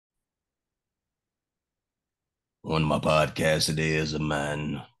On my podcast today is a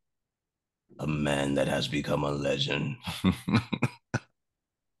man that has become a legend,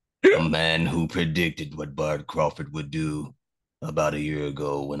 a man who predicted what Bart Crawford would do about a year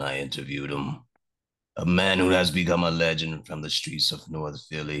ago when I interviewed him, a man who has become a legend from the streets of North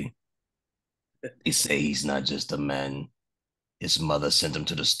Philly. They say he's not just a man. His mother sent him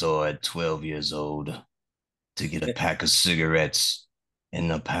to the store at 12 years old to get a pack of cigarettes and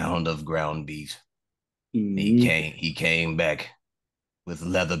a pound of ground beef. Hmm. He came back with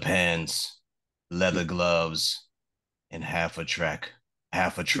leather pants, leather gloves, and half a truck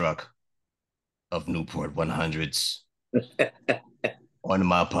of Newport 100s. On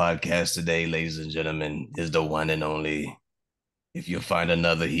my podcast today, ladies and gentlemen, is the one and only. If you find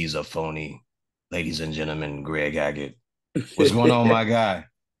another, he's a phony. Ladies and gentlemen, Greg Hackett. What's going on, my guy?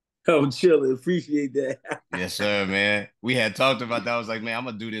 I'm chilling. Appreciate that. Yes, sir, man. We had talked about that. I was like, man, I'm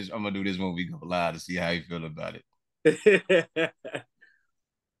gonna do this. I'm gonna do this when we go live to see how you feel about it.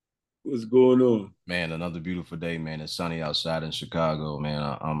 What's going on? Man, another beautiful day, man. It's sunny outside in Chicago, man.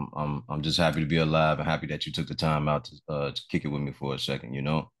 I'm just happy to be alive and happy that you took the time out to kick it with me for a second.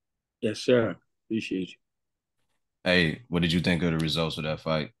 Yes, sir. Appreciate Hey, what did you think of the results of that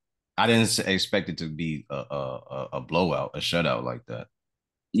fight? I didn't expect it to be a blowout, a shutout like that.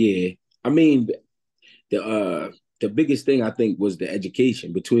 you. Yeah. I mean, the the biggest thing I think was the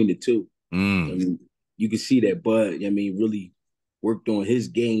education between the two. I Mm, mean, you could see that Bud, really worked on his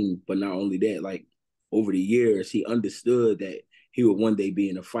game, but not only that, like over the years, he understood that he would one day be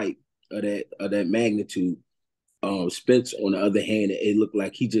in a fight of that magnitude. Spence, on the other hand, it looked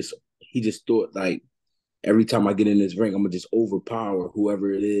like he just thought like every time I get in this ring, I'm gonna just overpower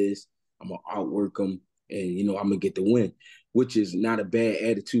whoever it is. I'm gonna outwork them, and I'm gonna get the win, which is not a bad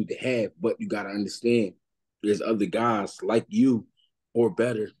attitude to have. But you gotta understand, there's other guys like you or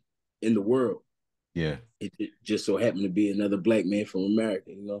better in the world. yeah, It just so happened to be another black man from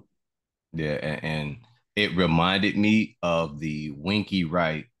America. yeah, and it reminded me of the Winky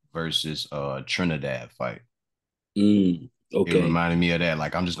Wright versus Trinidad fight. It Okay. reminded me of that.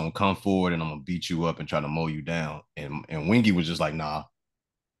 Like I'm just gonna come forward and I'm gonna beat you up and try to mow you down. And Winky was just like, nah,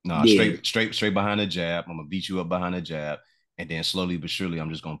 Yeah. straight behind the jab. I'm gonna beat you up behind the jab, and then slowly but surely,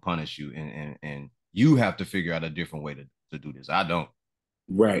 I'm just gonna punish you. And you have to figure out a different way to do this. I don't.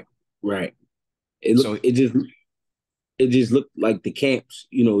 Right. Right. It look. So It just looked like the camps.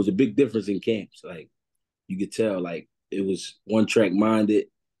 It was a big difference in camps. Like you could tell, like it was one track minded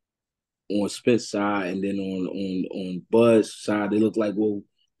on Spence side, and then on Bud's side, they looked like, well,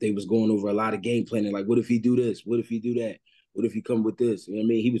 they was going over a lot of game planning. Like, what if he do this? What if he do that? What if he come with this? You know what I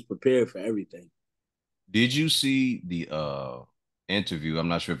mean? He was prepared for everything. did you see the interview? I'm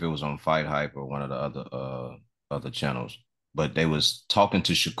not sure if it was on Fight Hype or one of the other channels, but they was talking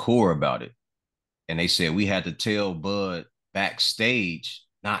to Shakur about it. And they said we had to tell Bud backstage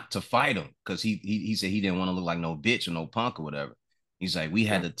not to fight him because he said he didn't want to look like no bitch or no punk or whatever. He's like, we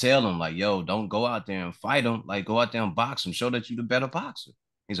had Right. to tell him, like, yo, don't go out there and fight him. Like, go out there and box him. Show that you the better boxer.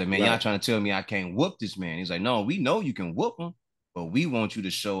 He's like, man, y'all Right. trying to tell me I can't whoop this man. He's like, no, we know you can whoop him, but we want you to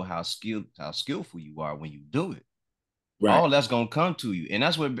show how skillful you are when you do it. Right. All that's gonna come to you. And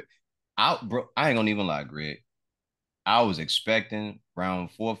that's what I ain't gonna even lie, Greg. I was expecting round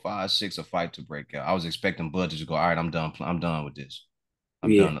 4, 5, 6 a fight to break out. I was expecting Bud to just go, all right, I'm done. I'm done with this.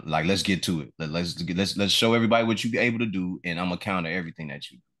 I'm Yeah. done. Like, let's get to it. Let's show everybody what you're able to do, and I'm gonna counter everything that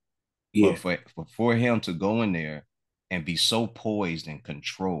you do. But Yeah. for him to go in there and be so poised and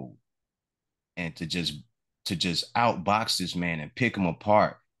controlled, and to just outbox this man and pick him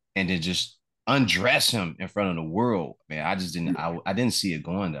apart, and then just undress him in front of the world, man, I just didn't. I didn't see it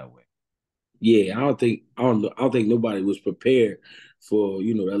going that way. Yeah. I don't think nobody was prepared for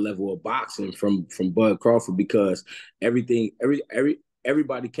that level of boxing from Bud Crawford, because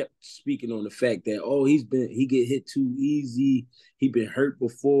everybody kept speaking on the fact that, oh, he get hit too easy, he been hurt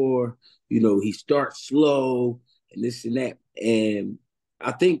before, he starts slow and this and that. And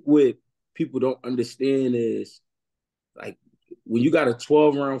I think what people don't understand is, like, when you got a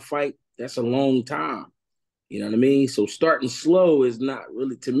 12-round fight, that's a long time. You know what I mean? So starting slow is not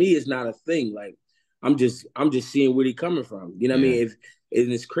really, to me, it's not a thing. Like, I'm just seeing where he coming from. You know what I Yeah. mean?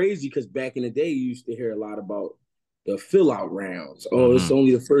 And it's crazy because back in the day, you used to hear a lot about the fill out rounds. Oh, it's Mm-hmm.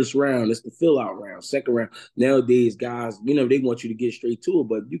 only the first round. It's the fill out round, second round. Nowadays, guys, they want you to get straight to it,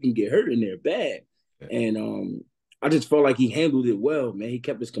 but you can get hurt in there bad. Yeah. And I just felt like he handled it well, man. He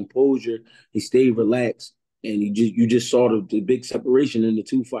kept his composure. He stayed relaxed, and you just saw the big separation in the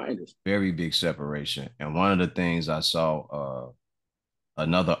two fighters. Very big separation. And one of the things I saw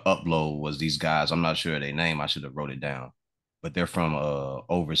another upload was these guys. I'm not sure their name. I should have wrote it down, but they're from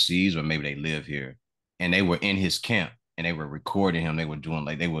overseas or maybe they live here. and they were in his camp and they were recording him. They were doing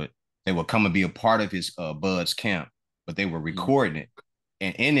like they would come and be a part of his Bud's camp, but they were recording it.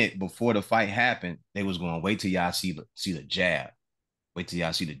 And in it, before the fight happened, they was going wait till y'all see the jab. Wait till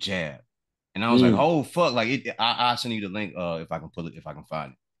y'all see the jab. And I was like, Mm. oh fuck, like I'll send you the link if I can pull it, if I can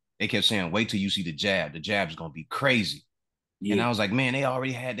find it. They kept saying, wait till you see the jab. The jab's gonna be crazy. And Yeah, I was like, man,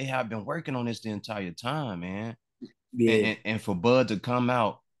 they have been working on this the entire time, man. yeah, And for Bud to come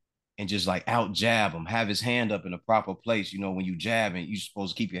out and just like out jab him, have his hand up in the proper place. You know, when you jab and you're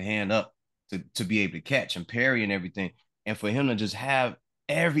supposed to keep your hand up to be able to catch and parry and everything. And for him to just have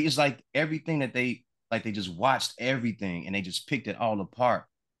it's like everything that they just watched everything and they just picked it all apart.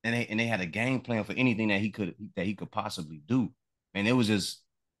 And they had a game plan for anything that he could possibly do. And it was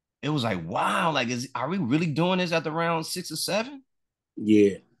like, wow, like are we really doing this at the round 6 or 7?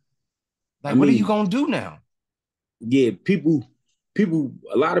 yeah. I Like, what are you mean, gonna do now? yeah,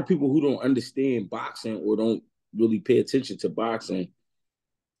 a lot of people who don't understand boxing or don't really pay attention to boxing,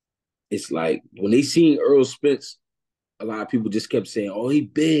 it's like when they seen Earl Spence, a lot of people just kept saying, "Oh, he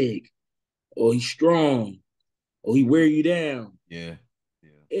big, oh, he's strong, oh, he wear you down." Yeah. Yeah.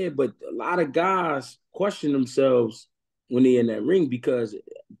 Yeah, but a lot of guys question themselves when they're in that ring because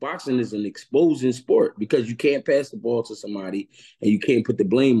boxing is an exposing sport because you can't pass the ball to somebody and you can't put the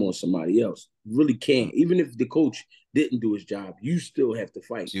blame on somebody else. You really Mm. can't. Even if the coach didn't do his job, you still have to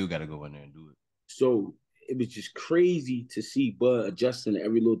fight. Still gotta go in there and do it. So it was just crazy to see Bud adjusting to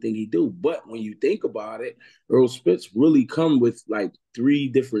every little thing he do. But when you think about it, Earl Spitz really come with like three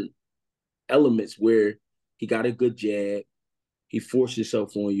different elements where he got a good jab, he forced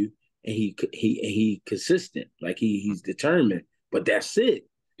himself on you, and he consistent. Like he's determined. But that's it.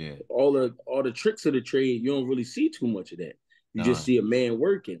 Yeah. All the tricks of the trade, you don't really see too much of that. You just Done. see a man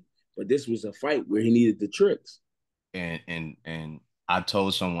working. But this was a fight where he needed the tricks. And I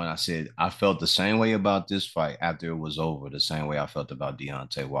told someone, I said I felt the same way about this fight after it was over, the same way I felt about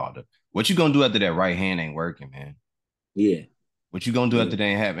Deontay Wilder. What you gonna do after that right hand ain't working, man? Yeah, What you gonna do yeah, after that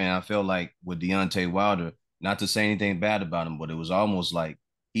ain't happening? I felt like with Deontay Wilder, not to say anything bad about him, but it was almost like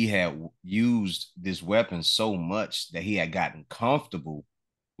he had used this weapon so much that he had gotten comfortable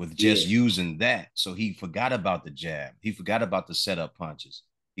with just yeah, using that. So he forgot about the jab. He forgot about the setup punches.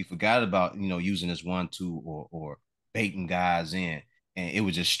 He forgot about, using this 1-2 or baiting guys in. And it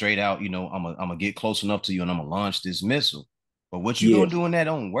was just straight out, I'm gonna get close enough to you and I'm gonna launch this missile. But what you yeah, gonna do when that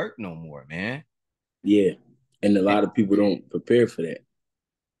don't work no more, man? yeah. And a And, lot of people don't prepare for that.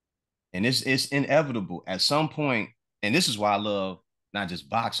 and it's inevitable at some point. And this is why I love not just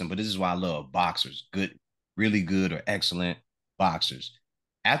boxing, but this is why I love boxers, good, really good or excellent boxers.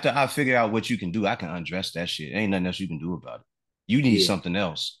 After I figure out what you can do, I can undress that shit. Ain't nothing else you can do about it. You need Yeah, something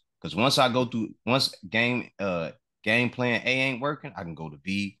else. Because once game plan A ain't working, I can go to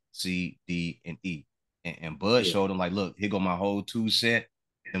B, C, D, and E. And Bud yeah, showed him like, look, here go my whole two set.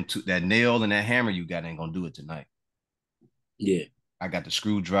 That nail and that hammer you got ain't gonna do it tonight. yeah, I got the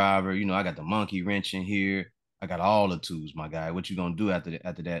screwdriver, I got the monkey wrench in here. I got all the tools, my guy. What you gonna do after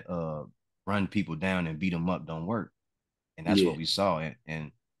that? Run people down and beat them up don't work, and that's yeah, what we saw.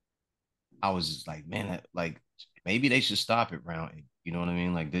 And I was just like, man, like maybe they should stop it round 8. You know what I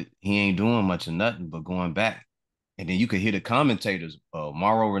mean? Like he ain't doing much of nothing but going back. And then you could hear the commentators.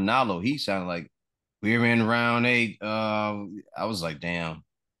 Mauro Ronaldo, he sounded like we're in round 8. I was like, damn,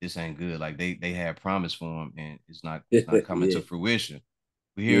 this ain't good. Like they had promise for him, and it's not coming to yeah, fruition.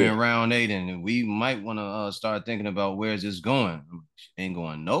 We're here yeah, in round 8, and we might want to start thinking about where's this going. Ain't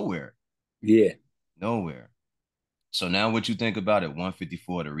going nowhere, yeah. nowhere. So now, what you think about it?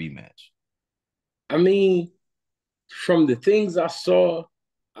 154 the rematch. I mean, from the things I saw,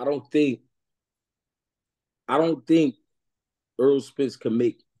 I don't think I don't think Earl Spence can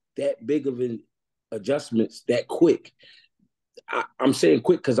make that big of an adjustments that quick. I'm saying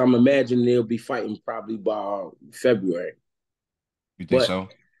quick because I'm imagining they'll be fighting probably by February. You think But so?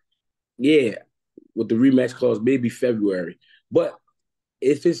 yeah, with the rematch clause, maybe February. But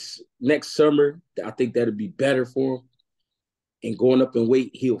if it's next summer, I think that'd be better for him. And going up in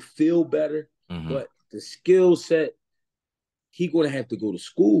weight, he'll feel better. Mm-hmm. But the skill set, he gonna have to go to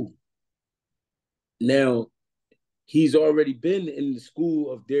school. Now, he's already been in the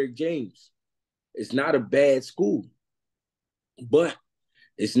school of Derrick James. It's not a bad school, but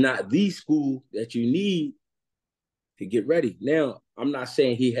it's not the school that you need to get ready. Now, I'm not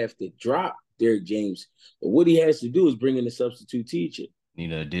saying he has to drop Derrick James, but what he has to do is bring in a substitute teacher.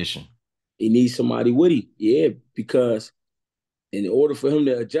 Need an addition. He needs somebody with him. Yeah, because in order for him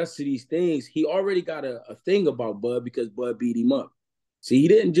to adjust to these things, he already got a thing about Bud because Bud beat him up. See, he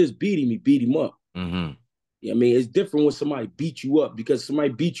didn't just beat him, he beat him up. Mm-hmm. I mean, it's different when somebody beat you up because somebody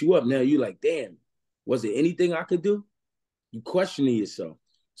beat you up. Now you're like, damn. Was there anything I could do? You questioning yourself.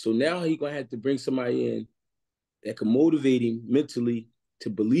 So now he gonna have to bring somebody in that can motivate him mentally to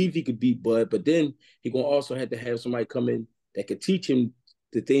believe he could beat Bud, but then he gonna also have to have somebody come in that could teach him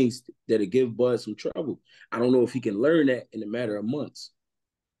the things that'll give Bud some trouble. I don't know if he can learn that in a matter of months.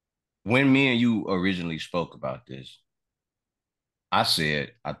 When me and you originally spoke about this, I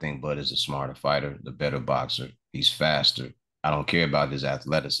said I think Bud is a smarter fighter, the better boxer. He's faster. I don't care about his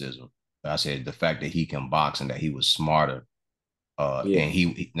athleticism. But I said the fact that he can box and that he was smarter. Yeah,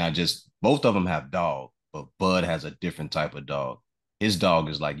 And not just both of them have dog, but Bud has a different type of dog. His dog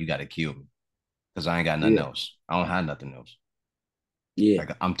is like, you got to kill me because I ain't got nothing yeah, else. I don't have nothing else. yeah,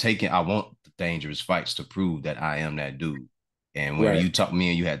 Like I want the dangerous fights to prove that I am that dude. And when right, me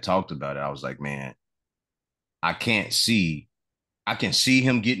and you had talked about it, I was like, man, I can't see I can see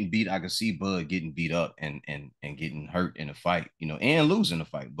him getting beat. I can see Bud getting beat up and getting hurt in a fight, and losing the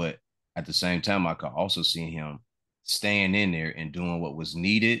fight. But at the same time, I could also see him staying in there and doing what was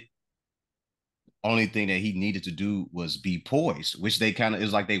needed. Only thing that he needed to do was be poised, which they kind of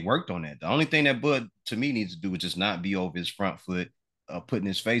is like they worked on that. The only thing that Bud to me needs to do is just not be over his front foot, putting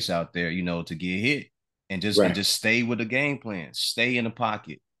his face out there, to get hit, and right, just stay with the game plan, stay in the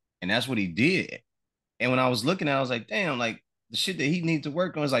pocket, and that's what he did. And when I was looking at it, I was like, damn, like the shit that he needs to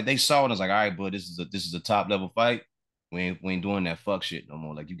work on is like they saw it and I was like, all right, bud, this is a top level fight. We ain't doing that fuck shit no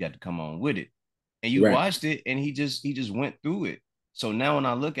more. Like you got to come on with it. And you right. watched it and he just went through it. So now when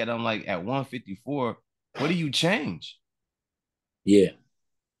I look at him like at 154, what do you change? Yeah.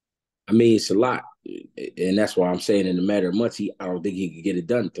 I mean, it's a lot. And that's why I'm saying in a matter of months, I don't think he could get it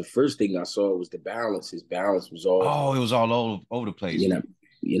done. The first thing I saw was the balance. His balance was off. Oh, it was all over the place. You know,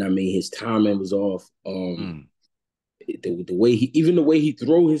 you know what I mean? His timing was off. Mm. The way the way he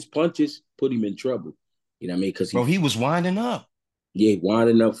throw his punches put him in trouble. You know what I mean? Because Bro, he was winding up. yeah,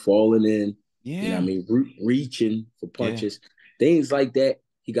 winding up, falling in. You know what I Yeah. mean? Reaching for Yeah. punches, things like that.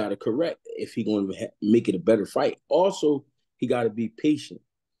 He got to correct if he going to make it a better fight. Also, he got to be patient.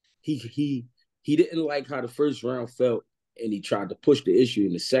 He didn't like how the first round felt, and he tried to push the issue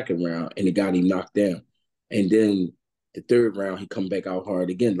in the second round, and it got him knocked down. And then the third round, he come back out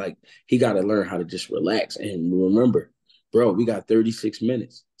hard again. Like he got to learn how to just relax and remember, bro. We got 36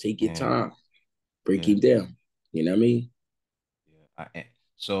 minutes. Take your Yeah. time. Break Yeah. him down. You know what I mean? Yeah.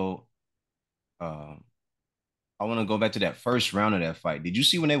 So um I want to go back to that first round of that fight. Did you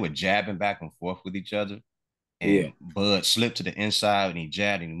see when they were jabbing back and forth with each other? Yeah, And Bud slipped to the inside and he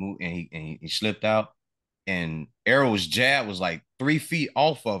jabbed and he moved and he slipped out. And Arrow's jab was like 3 feet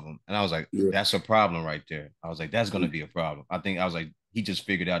off of him. And I was like, yeah, that's a problem right there. I was like, that's gonna be a problem. I was like, he just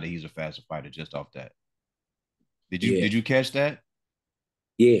figured out that he's a faster fighter just off that. yeah. Did you catch that?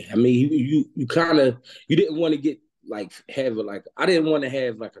 Yeah, I mean, you kind of you didn't want to get like have a, like I didn't want to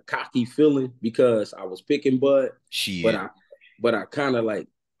have like a cocky feeling because I was picking Bud, but Shit. I kind of like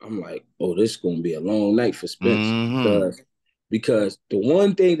I'm like, oh, this is gonna be a long night for Spence Mm-hmm. because the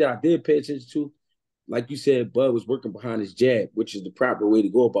one thing that I did pay attention to, like you said, Bud was working behind his jab, which is the proper way to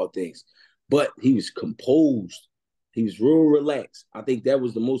go about things, but he was composed. He was real relaxed. I think that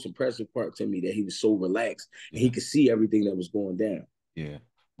was the most impressive part to me that he was so relaxed and he Yeah. could see everything that was going down. Yeah.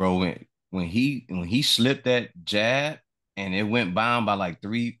 Bro, when he slipped that jab and it went by like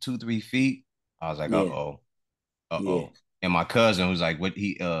 3 feet, I was like, Yeah, uh-oh. yeah. Uh-oh. And my cousin was like, what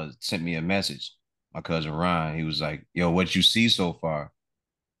he sent me a message. My cousin Ryan, he was like, yo, what you see so far?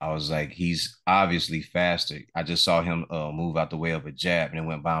 I was like, he's obviously faster. I just saw him move out the way of a jab and it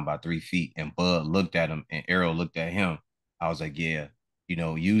went by 3 feet. And Bud looked at him and Arrow looked at him. I was like, yeah,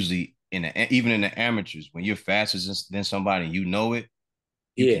 usually even in the amateurs, when you're faster than somebody, you know it,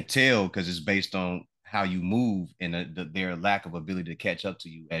 you Yeah, can tell because it's based on how you move and their lack of ability to catch up to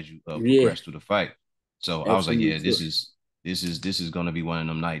you as you yeah, progress through the fight. So I was like, absolutely yeah, true. this is gonna be one of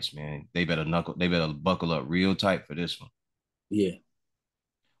them nights, man. They better buckle up real tight for this one. Yeah.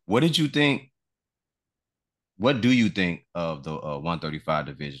 What did you think? What do you think of the 135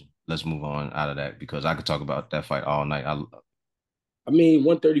 division? Let's move on out of that because I could talk about that fight all night. I mean,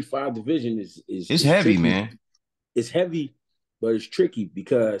 135 division It's is heavy, tricky. man. It's heavy, but it's tricky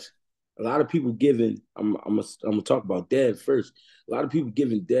because a lot of people giving. I'm gonna talk about Dev first. A lot of people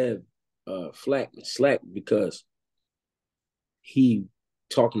giving Dev slack because he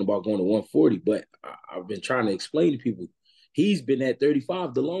talking about going to 140. But I've been trying to explain to people he's been at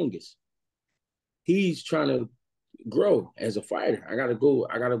 35 the longest. He's trying to grow as a fighter. I gotta go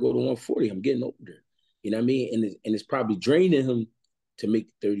to 140. I'm getting older. You know what I mean? And it's probably draining him to make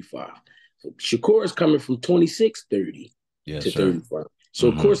 35. So Shakur is coming from 26-30 Yes, to sir. 35. So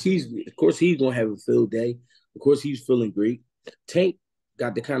Mm-hmm. of course he's gonna have a field day. Of course he's feeling great. Tank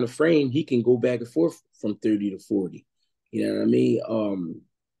got the kind of frame he can go back and forth from 30 to 40. You know what I mean?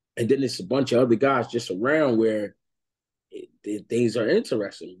 And then there's a bunch of other guys just around where things are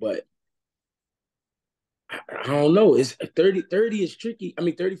interesting, but I don't know. It's 30 is tricky. I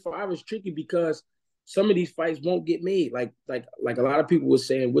mean, 35 is tricky because some of these fights won't get made. Like a lot of people were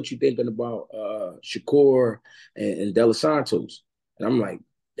saying, what you thinking about Shakur and De Los Santos? And I'm like,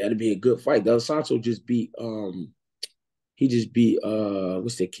 that'd be a good fight. De Los Santos just beat he just beat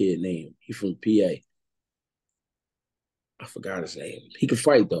what's that kid name? He from PA. I forgot his name. He can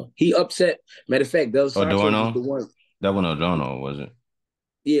fight though. He upset. Matter of fact, De Los Santos is the Adorno? one. That one Adorno, was it?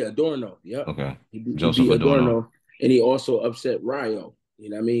 Yeah, Adorno. Yep. Okay. He Joseph beat Adorno. Adorno, and he also upset Ryo. You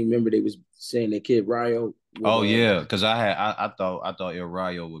know what I mean? Remember they was saying that kid Ryo would Oh yeah, because I thought El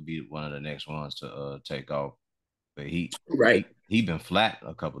Rayo would be one of the next ones to take off, but he right, he been flat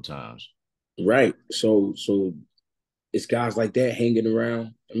a couple times. right. So it's guys like that hanging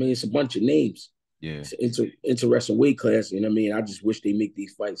around. I mean, it's a bunch of names. Yeah. It's an interesting weight class. You know what I mean? I just wish they make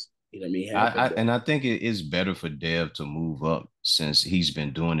these fights. You know what I mean? I Happen, but and I think it is better for Dev to move up since he's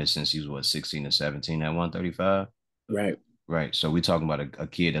been doing it since he was what 16 or 17 at 135. right. Right. So we're talking about a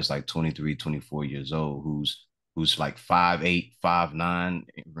kid that's like 23, 24 years old who's like 5'8", 5'9"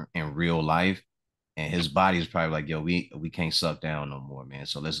 in real life. And his body is probably like, yo, we can't suck down no more, man.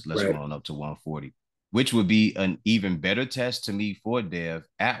 So let's go Right. on up to 140, which would be an even better test to me for Dev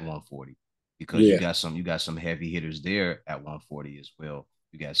at 140, because Yeah. you got some heavy hitters there at 140 as well.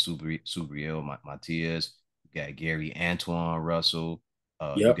 You got Subriel Matias, you got Gary Antoine Russell,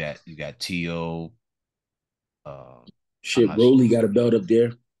 Yep. you got Tio. Uh, I'm Shit, not. Broly got a belt up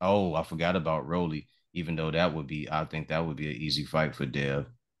there. Oh, I forgot about Rolly. Even though I think that would be an easy fight for Dev.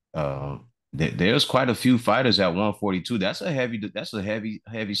 There's quite a few fighters at 142. That's a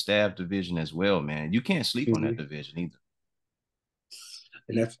heavy staff division as well, man. You can't sleep on that Mhm. division either.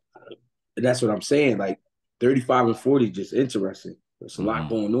 And that's what I'm saying. Like 35 and 40, just interesting. There's a lot Mm-hmm.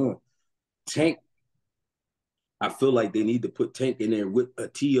 going on. Tank, I feel like they need to put Tank in there with a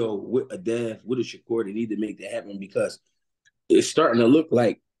T.O., with a Dev, with a Shakur. They need to make that happen because it's starting to look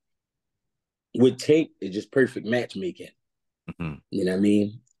like with Tank, it's just perfect matchmaking. Mm-hmm. You know what I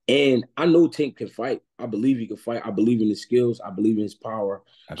mean? And I know Tank can fight. I believe he can fight. I believe in his skills. I believe in his power.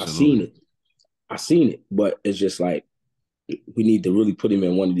 I seen Absolutely. it. I seen it. But it's just like we need to really put him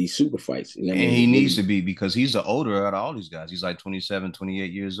in one of these super fights. You know what I And mean? he With needs to really be, because he's the older out of all these guys. He's like 27,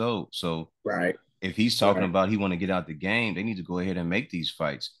 28 years old. So right, if he's talking right, about he want to get out the game, they need to go ahead and make these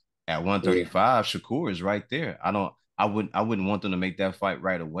fights. At yeah, 135, Shakur is right there. I wouldn't want them to make that fight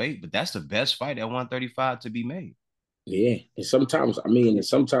right away, but that's the best fight at 135 to be made. yeah. And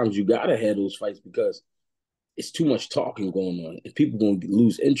sometimes you gotta have those fights because it's too much talking going on, and people gonna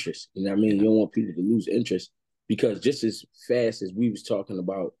lose interest. You know what I mean? Yeah, You don't want people to lose interest because just as fast as we was talking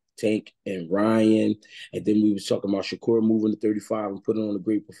about Tank and Ryan, and then we was talking about Shakur moving to 35 and putting on a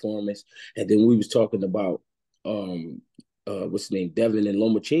great performance, and then we was talking about what's the name, Devin and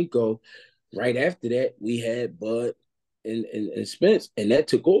Lomachenko. Right after that, we had Bud and Spence, and that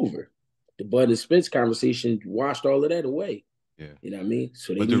took over. The Bud and Spence conversation washed all of that away. yeah. You know what I mean?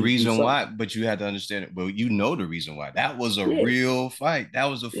 So they But the need to do reason something. why, but you had to understand it. Well, you know the reason why. That was a Yeah, real fight. That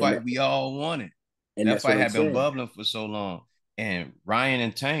was a and fight we all wanted. and That that's what fight I'm had been saying. bubbling for so long. And Ryan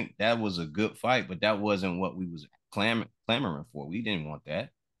and Tank, that was a good fight, but that wasn't what we was clamoring for. We didn't want that.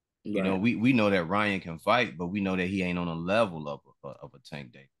 You know, Right. we know that Ryan can fight, but we know that he ain't on a level of a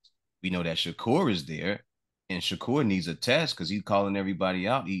Tank Davis. We know that Shakur is there, and Shakur needs a test because he's calling everybody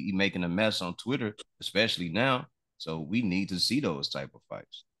out. He making a mess on Twitter, especially now. So we need to see those type of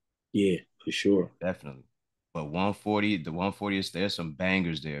fights. Yeah, for sure. Definitely. But 140, the 140 is there's some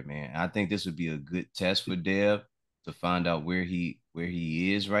bangers there, man. I think this would be a good test for Dev to find out where he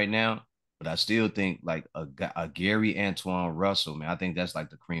is right now. But I still think like a Gary Antoine Russell, man. I think that's like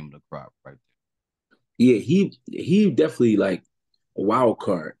the cream of the crop right Yeah, he definitely like a wild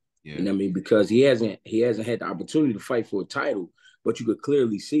card. there. You Yeah. know what I mean? Because he hasn't had the opportunity to fight for a title, but you could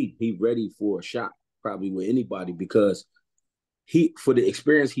clearly see he ready for a shot probably with anybody because he for the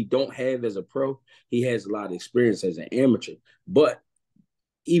experience he don't have as a pro, he has a lot of experience as an amateur. But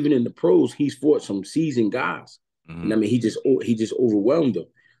even in the pros, he's fought some seasoned guys. You know what Hmm. I mean? He just overwhelmed them.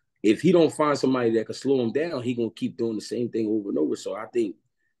 If he don't find somebody that can slow him down, he gonna keep doing the same thing over and over. So I think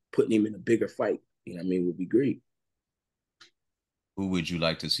putting him in a bigger fight, you know what I mean, would be great. Who would you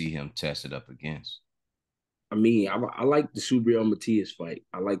like to see him tested up against? I mean, I like the Subriel Matias fight.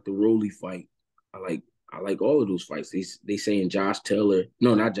 I like the Rolly fight. I like I like all of those fights. They saying Josh Taylor.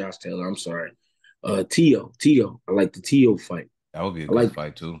 No, not Josh Taylor. I'm sorry. Tio. I like the Tio fight. That would be a I good like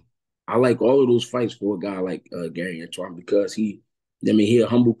fight too. I like all of those fights for a guy like Gary Antoine because I mean, he a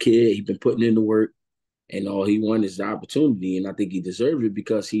humble kid. He been putting in the work, and all he wanted is the opportunity. And I think he deserved it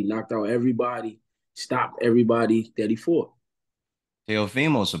because he knocked out everybody, stopped everybody that he fought.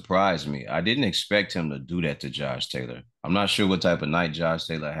 Teofimo surprised me. I didn't expect him to do that to Josh Taylor. I'm not sure what type of night Josh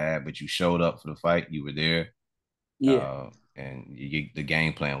Taylor had, but you showed up for the fight. You were there, Yeah, and the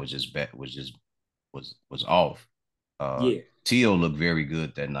game plan was just was off. yeah, Tio looked very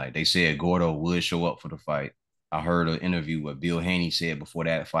good that night. They said Gordo would show up for the fight. I heard an interview where Bill Haney said before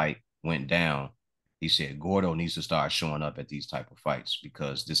that fight went down. He said Gordo needs to start showing up at these type of fights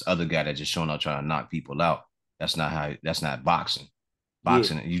because this other guy that just showing up trying to knock people out. That's not boxing. yeah,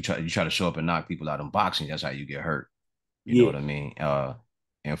 Boxing, you try to show up and knock people out in boxing. That's how you get hurt. You know yeah, what I mean?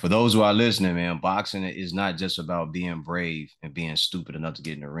 And for those who are listening, man, boxing is not just about being brave and being stupid enough to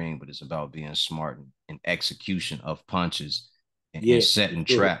get in the ring, but it's about being smart and execution of punches and yeah, for setting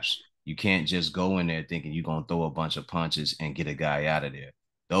sure. traps. You can't just go in there thinking you're gonna throw a bunch of punches and get a guy out of there.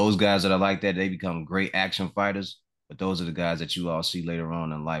 Those guys that are like that, they become great action fighters, but those are the guys that you all see later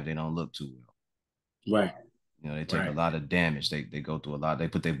on in life. They don't look too well. Right, You know, they take a right, lot of damage. They go through a lot. They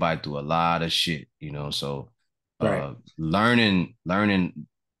put their body through a lot of shit. So right, learning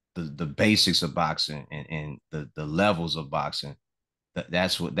the basics of boxing and the levels of boxing.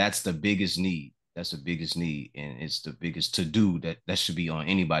 That's the biggest need. That's the biggest need, and it's the biggest to do that should be on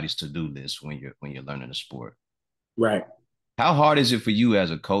anybody's to do list when you're learning a sport. right. How hard is it for you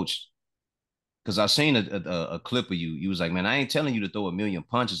as a coach? Because I seen a clip of you. You was like, man, I ain't telling you to throw a million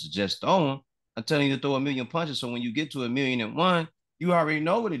punches to just throw them. I'm telling you to throw a million punches. So when you get to 1,000,001, you already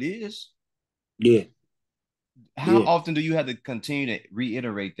know what it is. Yeah, How yeah. often do you have to continue to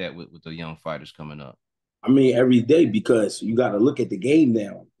reiterate that with the young fighters coming up? I mean, every day because you got to look at the game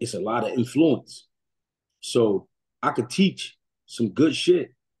now. It's a lot of influence. So I could teach some good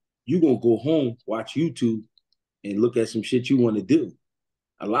shit. You gonna go home, watch YouTube, and look at some shit you want to do.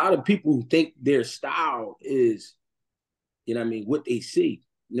 A lot of people think their style is, what I mean, what they see.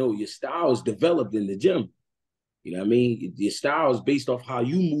 No, your style is developed in the gym. You know what I mean? Your style is based off how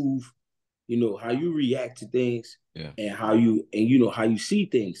you move, how you react to things Yeah. and how you see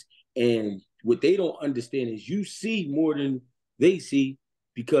things. And what they don't understand is you see more than they see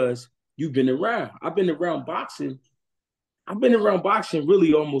because you've been around. I've been around boxing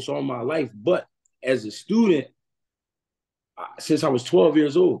really almost all my life, but as a student, since I was 12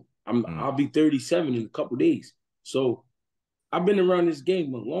 years old, Mm. I'll be 37 in a couple of days. So I've been around this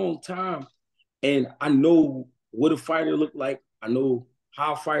game a long time, and I know what a fighter look like. I know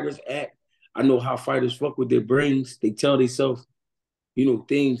how fighters act. I know how fighters fuck with their brains. They tell themselves,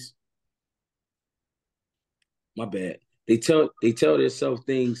 things. My bad. They tell themselves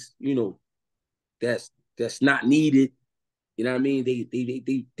things, that's not needed. You know what I mean?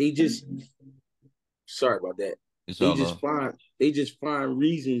 They just sorry about that. It's They all just love. find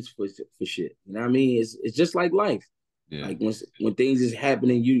reasons for shit. You know what I mean? It's just like life. Yeah. Like when things is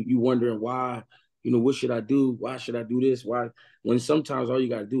happening, you wondering why. What should I do? Why should I do this? Why? When sometimes all you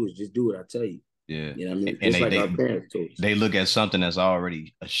gotta do is just do what I tell you. Yeah. You know what I mean? And Just they like our they parents told us. they look at something that's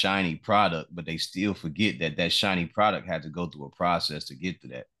already a shiny product, but they still forget that that shiny product had to go through a process to get to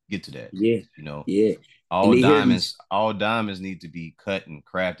that. Yeah, You know, yeah. And they hear these all diamonds need to be cut and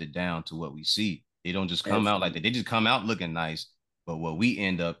crafted down to what we see. They don't just come out like that. absolutely, They just come out looking nice, but what we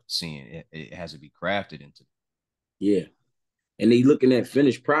end up seeing, it has to be crafted into. yeah. And they looking at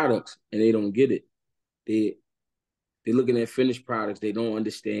finished products and they don't get it. They they looking at finished products, they don't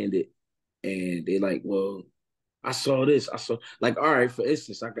understand it, and they like, well, I saw this. I saw like, all right, for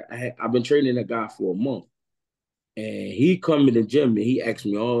instance, I've been training a guy for a month. And he come in the gym and he asked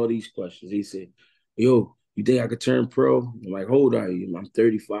me all these questions. He said, yo, you think I could turn pro? I'm like, how old are you? I'm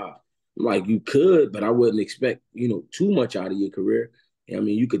 35. I'm like, you could, but I wouldn't expect, too much out of your career. I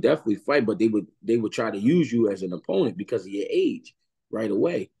mean, you could definitely fight, but they would try to use you as an opponent because of your age right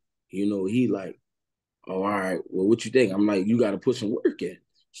away. He like, oh, all right, well, what you think? I'm like, you got to put some work in.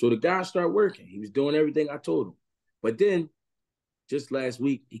 So the guy started working. He was doing everything I told him. But then just last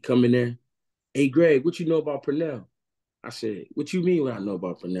week, he come in there, hey, Greg, what you know about Purnell? I said, what you mean what I know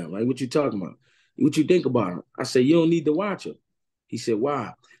about Purnell? Like, what you talking about? What you think about him? I said, you don't need to watch him. He said,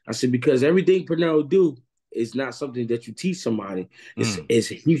 why? I said, because everything Purnell do is not something that you teach somebody.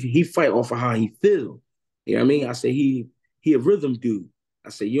 Mm, He fight off of how he feel. You know what I mean? I said, he a rhythm dude. I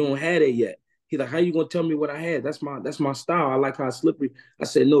said, you don't have that yet. He like, how you gonna tell me what I had? That's my style. I like how it's slippery. I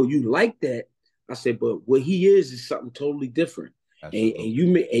said, no, you like that. I said, but what he is something totally different. And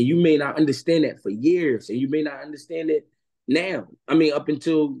absolutely. you may not understand that for years, and you may not understand it now. I mean, up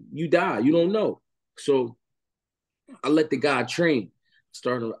until you die, you don't know. So I let the guy train.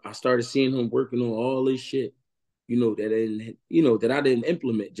 I started seeing him working on all this shit. that I didn't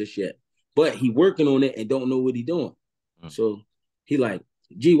implement just yet. But he working on it and don't know what he doing. Mm. So he like,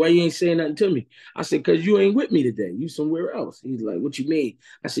 gee, why you ain't saying nothing to me? I said, cause you ain't with me today. You somewhere else. He's like, what you mean?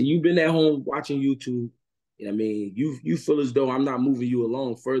 I said, you been at home watching YouTube. I mean, you feel as though I'm not moving you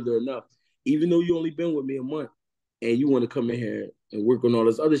along further enough, even though you only been with me a month, and you want to come in here and work on all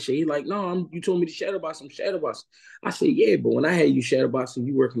this other shit. He like, no, you told me to shadow box. I'm shadow box. I said, yeah, but when I had you shadow boxing,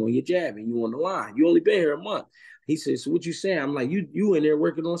 you working on your jab and you on the line. You only been here a month. He said, so what you saying? I'm like, you in there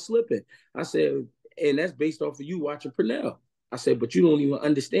working on slipping. I said, and that's based off of you watching Purnell. I said, but you don't even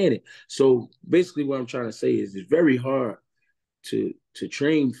understand it. So basically what I'm trying to say is it's very hard to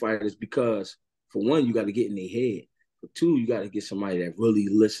train fighters because for one, you got to get in their head. For two, you got to get somebody that really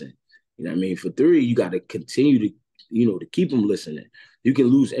listen. You know what I mean? For three, you got to continue to keep them listening. You can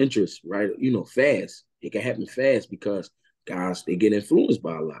lose interest, right? Fast. It can happen fast because guys, they get influenced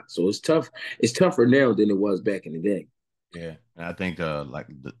by a lot. So it's tough. It's tougher now than it was back in the day. Yeah, and I think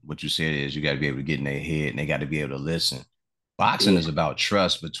what you said is you got to be able to get in their head and they got to be able to listen. Boxing Yeah, is about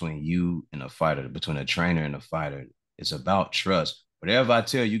trust between you and a fighter, between a trainer and a fighter. It's about trust. Whatever I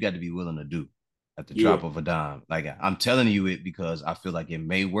tell you, you got to be willing to do at the yeah, drop of a dime. Like I'm telling you it because I feel like it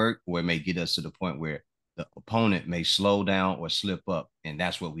may work or it may get us to the point where the opponent may slow down or slip up, and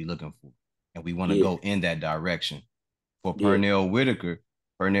that's what we're looking for. And we want to yeah, go in that direction. For yeah, Pernell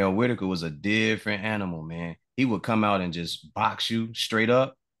Whitaker was a different animal, man. He would come out and just box you straight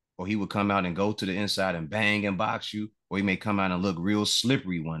up, or he would come out and go to the inside and bang and box you, or he may come out and look real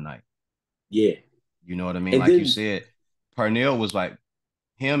slippery one night. yeah. You know what I mean? And Like you then said, Pernell was like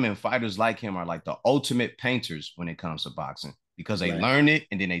him and fighters like him are like the ultimate painters when it comes to boxing because they right, learn it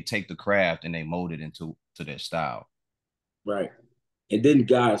and then they take the craft and they mold it into their style. right. And then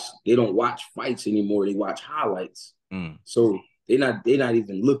guys, they don't watch fights anymore. They watch highlights. Mm. So they're not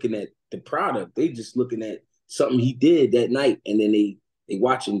even looking at the product. They just looking at something he did that night, and then they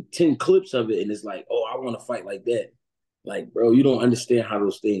watching 10 clips of it, and it's like, oh, I want to fight like that. Like, bro, you don't understand how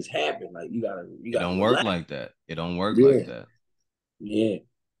those things happen. Like, you It gotta don't work relax. like that. It don't work Yeah, like that. yeah,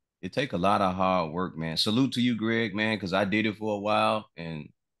 It take a lot of hard work, man. Salute to you, Greg, man, because I did it for a while and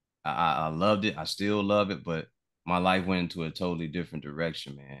I loved it. I still love it, but my life went into a totally different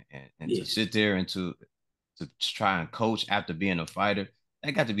direction, man. And yeah, to sit there and to try and coach after being a fighter,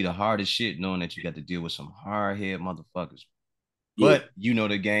 that got to be the hardest shit, knowing that you got to deal with some hard head motherfuckers. yeah, But you know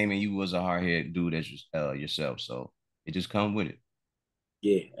the game, and you was a hard head dude as yourself, so it just come with it.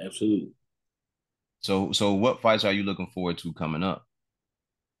 yeah, absolutely. So what fights are you looking forward to coming up?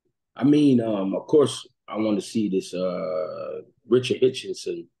 I mean, of course, I want to see this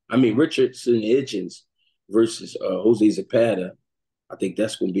Richardson Hitchens versus Jose Zapata. I think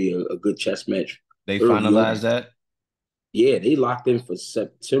that's going to be a good chess match They early finalized on. that? Yeah, they locked in for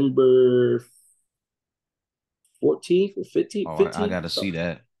September 14th or 15th, Oh, I 15th. gotta see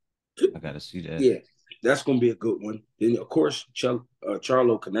that. I gotta see that. Yeah, that's going to be a good one. Then, of course, Charlo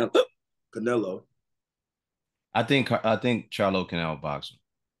Canelo. I think Charlo can outbox him.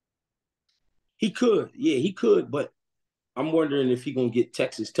 He could. Yeah, he could. But I'm wondering if he going to get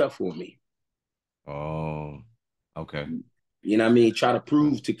Texas tough for me. Oh, okay. You know what I mean? Try to Okay.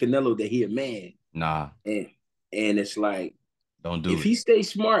 prove to Canelo that he a man. Nah, And and it's like don't do if it. he stays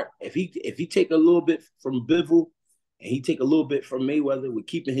smart, if he take a little bit from Bivol and he take a little bit from Mayweather with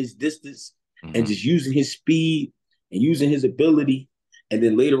keeping his distance and Hmm. just using his speed and using his ability, and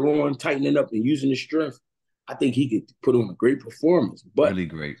then later on tightening up and using his strength, I think he could put on a great performance. But Really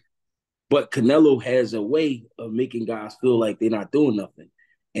great. Canelo has a way of making guys feel like they're not doing nothing,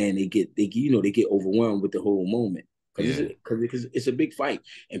 and they get overwhelmed with the whole moment Yeah. because it's a big fight,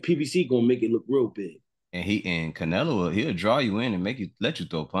 and PBC gonna make it look real big. And Canelo, he'll draw you in and make you let you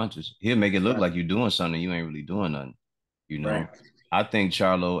throw punches. He'll make it look Right, like you're doing something you ain't really doing nothing. You right, know, I think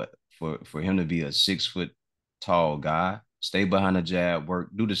Charlo for him to be a 6 foot tall guy, stay behind the jab, work,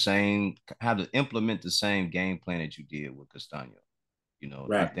 do the same, have to implement the same game plan that you did with Castano. You know,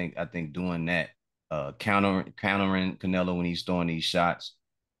 I right, think I think doing that, countering Canelo when he's throwing these shots,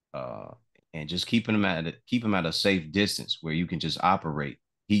 uh, and just keep him at a safe distance where you can just operate.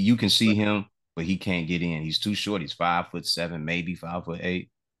 You can see right, him, but he can't get in. He's too short. He's 5'7", maybe 5'8".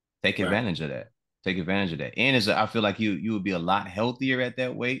 Take right, advantage of that. Take advantage of that. And I feel like you would be a lot healthier at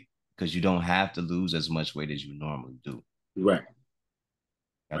that weight because you don't have to lose as much weight as you normally do. right,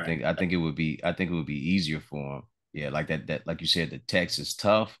 I right. think I think it would be I think it would be easier for him. Yeah, like that like you said, the text is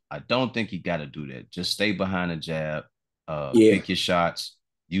tough. I don't think you got to do that. Just stay behind the jab, Yeah, pick your shots,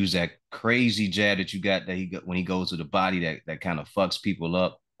 use that crazy jab that you got that he got when he goes to the body that kind of fucks people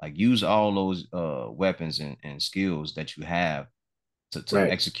up. Like use all those weapons and skills that you have to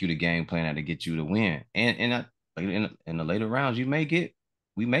right. execute a game plan to get you to win. And like in the later rounds, we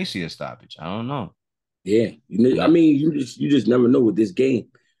may see a stoppage. I don't know. Yeah, And I mean, you just never know with this game,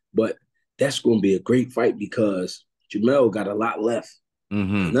 but that's going to be a great fight because Jamel got a lot left.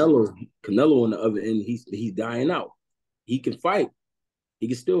 mm-hmm. Canelo on the other end, he's dying out. He can fight, he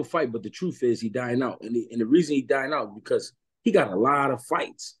can still fight, but the truth is he's dying out, and the reason he's dying out is because he got a lot of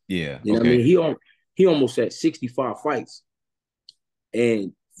fights. Yeah. You know what I Okay. mean? He almost had 65 fights,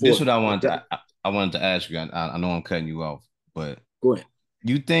 and This for what I wanted to I wanted to ask you. I know I'm cutting you off, but go ahead.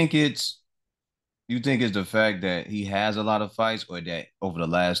 you think it's you think it's the fact that he has a lot of fights, or that over the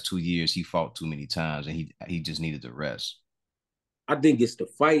last 2 years he fought too many times and he just needed to rest? I think it's the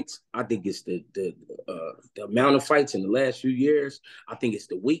fights. I think it's the amount of fights in the last few years. I think it's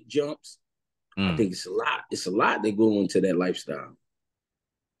the weight jumps. I Mm, think it's a lot. It's a lot that go into that lifestyle.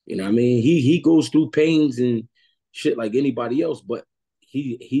 You know what I mean? He goes through pains and shit like anybody else, but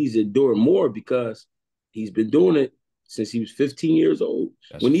he's endured more because he's been doing it since he was 15 years old.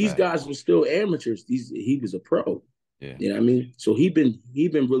 that's a When these fact. guys were still amateurs, he was a pro. Yeah. You know what I mean? So he been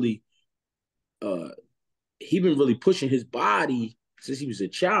really uh he been really pushing his body since he was a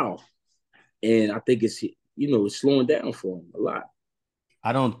child. And I think it's slowing down for him a lot.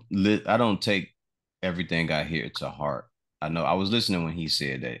 I don't take everything I hear to heart. I know I was listening when he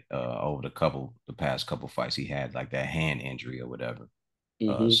said that over the past couple fights he had like that hand injury or whatever.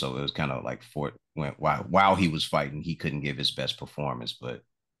 Mm-hmm. So it was kind of like for went while he was fighting, he couldn't give his best performance. But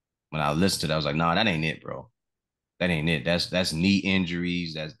when I listened to that, I was like, nah, that ain't it, bro. That ain't it. That's knee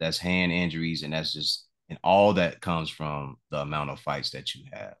injuries, that's hand injuries, and that's just and all that comes from the amount of fights that you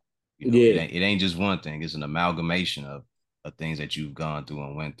have. You know, Yeah, it ain't just one thing. It's an amalgamation of things that you've gone through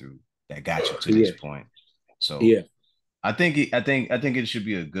and went through that got you to this yeah, point. So yeah. I think it should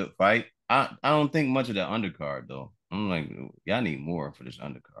be a good fight. I don't think much of the undercard though. I'm like, y'all need more for this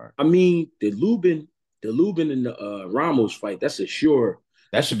undercard. I mean, the Lubin and the Ramos fight, That that's a should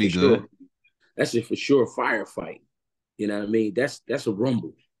for be sure, good. that's a for sure firefight. You know what I mean? That's a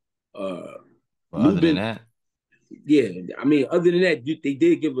rumble. Uh But other than Lubin, that, yeah. I mean, other than that, they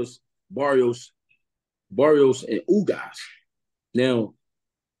did give us Barrios, Barrios and Ugas. Now,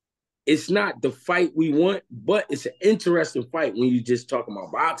 it's not the fight we want, but it's an interesting fight when you just talk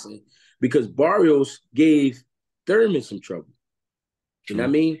about boxing because Barrios gave Thurman some trouble. You know what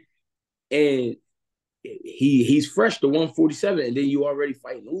I true. mean? And he's fresh to 147, and then you already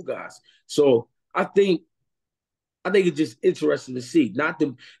fighting Ugas. So I think it's just interesting to see. Not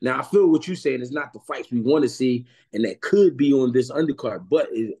the now I feel what you're saying is not the fights we want to see, and that could be on this undercard. But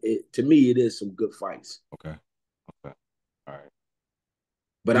to me, it is some good fights. Okay. Okay. All right.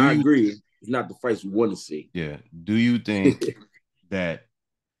 But Do I you agree, it's not the fights we want to see. Yeah. Do you think that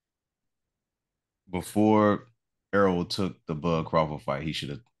before Errol took the Bud Crawford fight, he should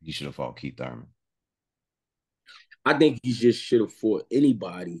have fought Keith Thurman? I think he just should have fought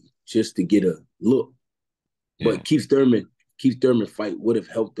anybody just to get a look. Yeah. But Keith Thurman fight would have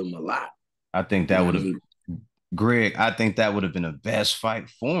helped him a lot. I think You that know what would I have mean? Greg, I think that would have been the best fight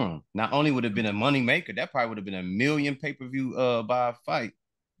for him. Not only would have been a money maker, that probably would have been a million pay-per-view by fight.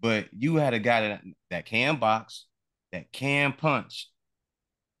 But you had a guy that can box, that can punch,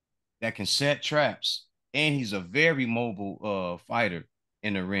 that can set traps, and he's a very mobile fighter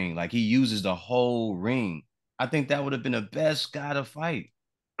in the ring. Like he uses the whole ring. I think that would have been the best guy to fight.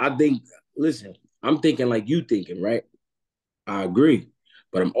 I think. Listen, I'm thinking like you thinking, right? I agree,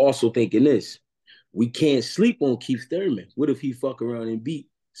 but I'm also thinking this: we can't sleep on Keith Thurman. What if he fuck around and beat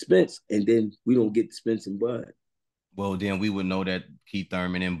Spence, and then we don't get Spence and Bud? Well, then we would know that Keith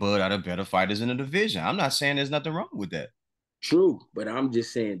Thurman and Bud are the better fighters in the division. I'm not saying there's nothing wrong with that. True, but I'm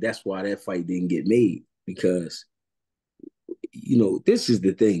just saying that's why that fight didn't get made because this is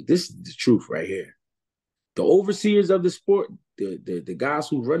the thing. This is the truth right here. The overseers of the sport, the guys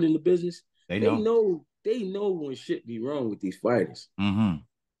who running the business, They they know. know when shit be wrong with these fighters.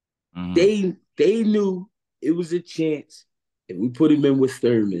 Mm-hmm. Mm-hmm. They knew it was a chance if we put him in with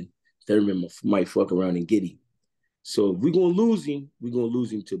Thurman, Thurman might fuck around and get him. So if we're gonna lose him, we're gonna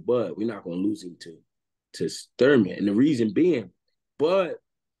lose him to Bud. We're not gonna lose him to Thurman. And the reason being, Bud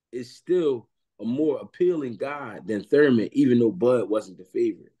is still a more appealing guy than Thurman, even though Bud wasn't the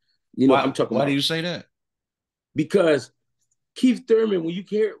favorite. I'm talking Why do about you say that? because Keith Thurman, when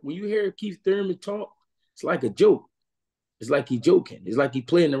you hear Keith Thurman talk, it's like a joke. It's like he joking. It's like he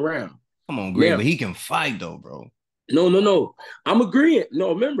playing around. Come on, Greg, Now, but he can fight though, bro. no, no, no. I'm agreeing.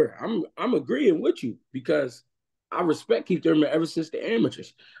 No, remember, I'm agreeing with you because I respect Keith Thurman ever since the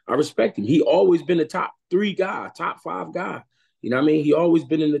amateurs. I respect him. He always been a top 3 guy, top 5 guy. You know what I mean? He always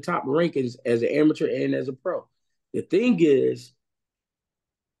been in the top rankings as an amateur and as a pro. The thing is,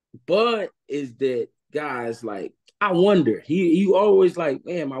 Bud is that guys like I wonder. He always like,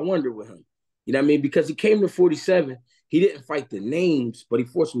 man, I wonder with him. You know what I mean? Because he came to 47, he didn't fight the names, but he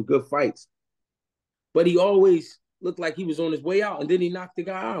fought some good fights. But he always looked like he was on his way out, and then he knocked the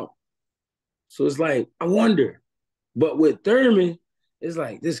guy out. So it's like, I wonder. But with Thurman, it's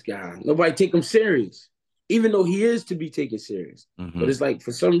like this guy, nobody take him serious, even though he is to be taken serious. But Mm-hmm. it's like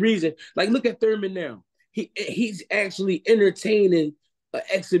for some reason, like look at Thurman now. He's actually entertaining an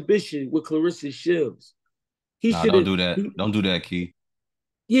exhibition with Clarissa Shields. He Nah, should don't have, do that. Don't do that, Key.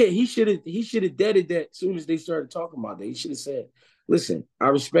 yeah, he should have deaded that as soon as they started talking about that. He should have said, "Listen, I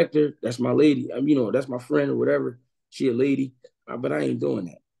respect her. That's my lady. That's my friend or whatever. She a lady, but I ain't doing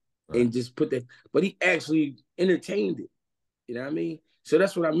that." Right. And just put that. But he actually entertained it. You know what I mean? So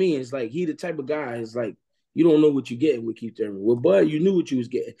that's what I mean. It's like he the type of guy. It's like you don't know what you're getting with Keith Thurman. Well, Bud, you knew what you was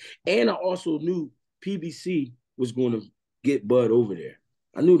getting, and I also knew PBC was going to get Bud over there.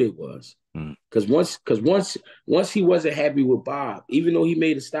 I knew they was Mm. because once he wasn't happy with Bob, even though he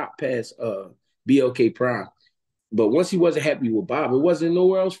made a stop past BLK Prime, but once he wasn't happy with Bob, it wasn't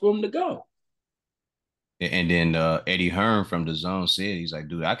nowhere else for him to go. And then Eddie Hearn from the Zone said, he's like,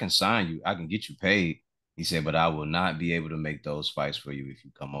 dude, I can sign you. I can get you paid. He said, but I will not be able to make those fights for you if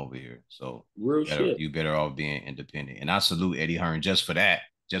you come over here. So Real shit. you better off being independent. And I salute Eddie Hearn just for that,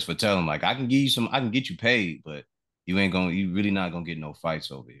 just for telling him, like, I can get you paid, but you really not gonna get no fights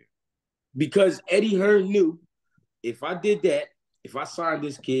over here. Because Eddie Hearn knew if I did that, if I signed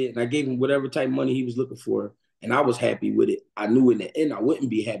this kid and I gave him whatever type of money he was looking for, and I was happy with it, I knew in the end I wouldn't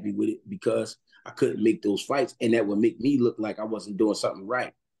be happy with it because I couldn't make those fights, and that would make me look like I wasn't doing something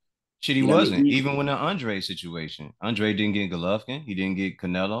right. Shit, he You know what I wasn't. mean? Even when the Andre situation, Andre didn't get Golovkin, he didn't get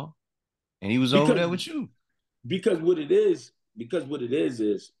Canelo, and he was over Because there with you. because what it is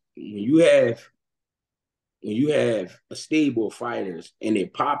when you have a stable of fighters and they're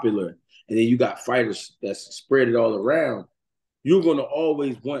popular, and then you got fighters that's spread it all around, you're gonna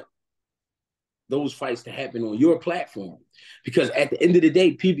always want those fights to happen on your platform. Because at the end of the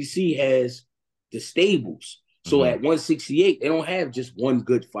day, PBC has the stables. So Mm-hmm. at 168, they don't have just one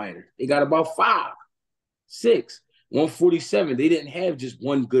good fighter. They got about five, six. 147, they didn't have just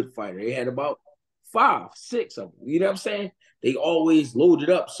one good fighter. They had about five, six of them. You know what I'm saying? They always loaded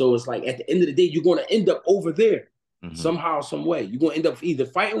up. So it's like at the end of the day, you're going to end up over there Mm-hmm. somehow, some way. You're going to end up either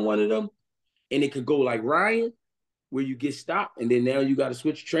fighting one of them, and it could go like Ryan, where you get stopped, and then now you got to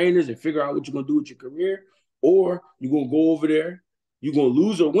switch trainers and figure out what you're gonna do with your career, or you're gonna go over there, you're gonna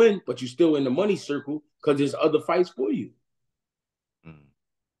lose or win, but you're still in the money circle because there's other fights for you. Mm-hmm.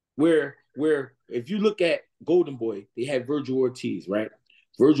 Where if you look at Golden Boy, they had Virgil Ortiz, right?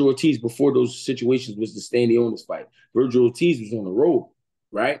 Virgil Ortiz before those situations was the Stanley Onis fight. Virgil Ortiz was on the road,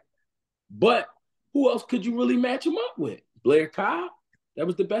 right? But who else could you really match him up with? Blair Cobb. That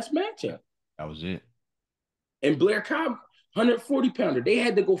was the best matchup. That was it. And Blair Cobb, 140 pounder. They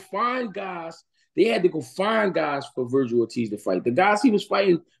had to go find guys. They had to go find guys for Virgil Ortiz to fight. The guys he was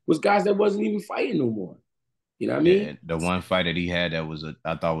fighting was guys that wasn't even fighting no more. You know what I mean? Yeah, the one fight that he had that was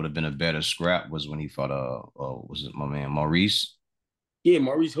I thought would have been a better scrap was when he fought was it my man Maurice? Yeah,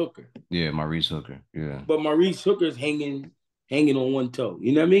 Maurice Hooker. Yeah, Maurice Hooker. Yeah. But Maurice Hooker's hanging on one toe.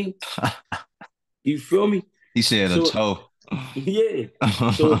 You know what I mean? You feel me? He said a So toe. yeah.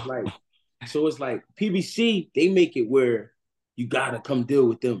 So it's like so it's like PBC, they make it where you gotta come deal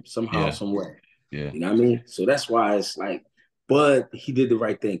with them somehow, Yeah, some way. yeah, You know what I mean? So that's why it's like, but he did the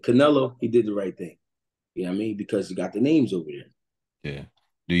right thing. Canelo, he did the right thing. You know what I mean? Because you got the names over there. yeah.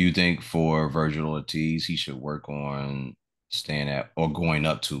 Do you think for Virgil Ortiz he should work on staying at or going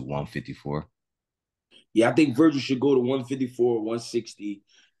up to 154? Yeah, I think Virgil should go to 154, 160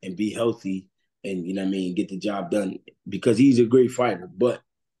 and be healthy and you know what I mean, get the job done because he's a great fighter, but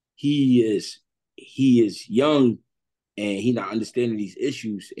he is young and he not understanding these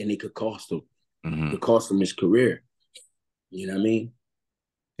issues and it could cost him. It Hmm. could cost him his career. You know what I mean?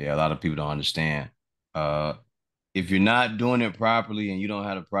 Yeah, a lot of people don't understand. Uh, if you're not doing it properly and you don't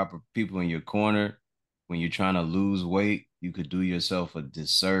have the proper people in your corner when you're trying to lose weight, you could do yourself a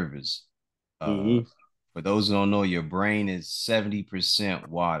disservice. Uh, Mm-hmm. for those who don't know, your brain is 70%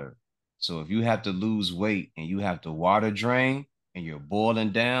 water. So if you have to lose weight and you have to water drain and you're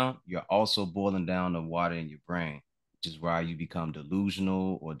boiling down, you're also boiling down the water in your brain, which is why you become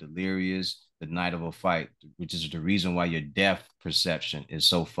delusional or delirious the night of a fight, which is the reason why your depth perception is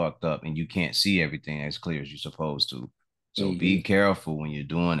so fucked up and you can't see everything as clear as you're supposed to. So be Mm-hmm. careful when you're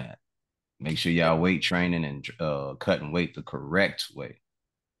doing that. Make sure y'all weight training and cutting weight the correct way.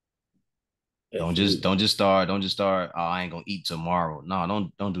 Absolutely. Don't just start. Oh, I ain't gonna eat tomorrow.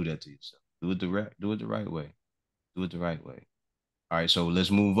 No, don't do that to yourself. Do it the right way. Do it the right way. All right, so let's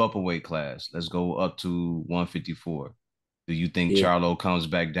move up a weight class. Let's go up to 154. Do you think Yeah, Charlo comes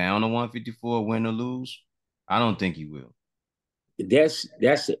back down to 154, win or lose? I don't think he will. that's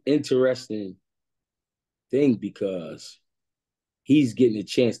an interesting thing because he's getting a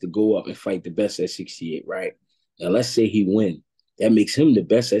chance to go up and fight the best at 68, right? Now let's say he win. That makes him the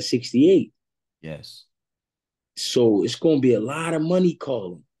best at 68. Yes. So it's gonna be a lot of money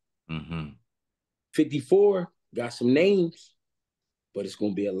calling. Mm-hmm. 54 got some names, but it's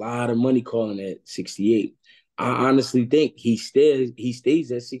gonna be a lot of money calling at 68. I honestly think he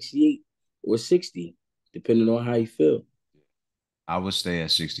stays at 68 or 60, depending on how he feel. I would stay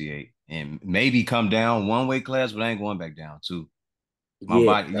at 68 and maybe come down one weight class, but I ain't going back down too. My Yeah,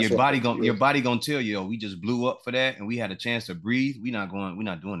 body, that's what. your Yeah, body gonna tell you, oh, we just blew up for that and we had a chance to breathe. We're not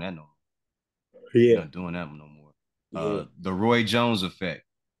doing that no more. We're yeah, not doing that no more. yeah, The Roy Jones effect,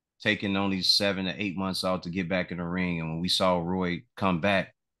 taking only 7 to 8 months off to get back in the ring. And when we saw Roy come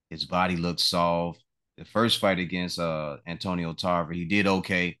back, his body looked soft. The first fight against Antonio Tarver, he did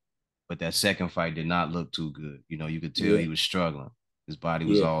okay, but that second fight did not look too good. You know, you could tell yeah, he was struggling. His body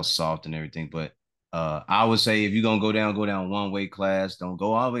was yeah. all soft and everything. But I would say if you're gonna go down one weight class. Don't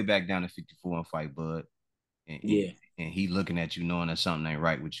go all the way back down to 54 and fight Bud. And, and, Yeah, and he looking at you knowing that something ain't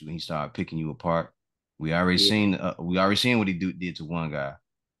right with you, and he started picking you apart. We already seen what did to one guy,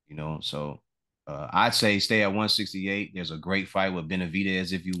 you know. So I'd say stay at 168. There's a great fight with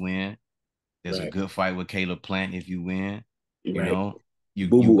Benavidez if you win. There's a right, good fight with Caleb Plant if you win. You right. know, Boo you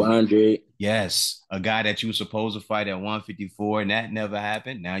Boo go. Andre. Yes, a guy that you were supposed to fight at 154 and that never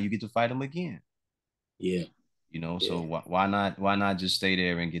happened. Now you get to fight him again. Yeah, You know, so yeah, why not just stay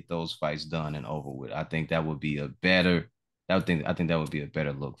there and get those fights done and over with? I think that would be a better I think that would be a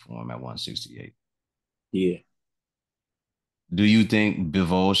better look for him at 168. yeah. Do you think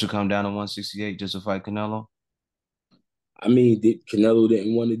Bivol should come down to 168 just to fight Canelo? I mean, Canelo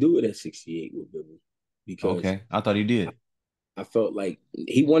didn't want to do it at 68 with Boo Boo because Okay, I thought he did. I felt like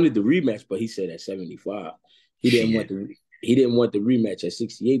he wanted the rematch, but he said at 75. He didn't want Shit. the he didn't want the rematch at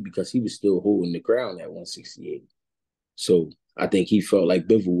 68 because he was still holding the crown at 168. So I think he felt like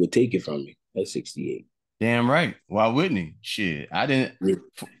Bivol would take it from me at 68. Damn right. Why wouldn't he? Shit. I didn't Yeah.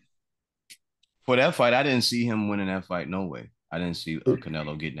 for, for that fight, I didn't see him winning that fight. No way. I didn't see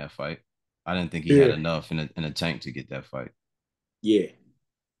Canelo getting that fight. I didn't think he had Yeah. enough in the tank to get that fight. Yeah.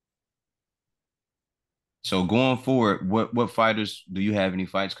 So going forward, what fighters do you have any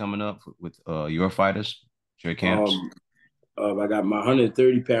fights coming up with your fighters, your camps? Um, I got my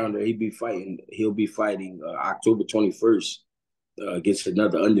 130 pounder. He'll be fighting October 21st against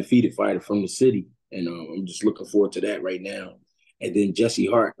another undefeated fighter from the city, and I'm just looking forward to that right now. And then Jesse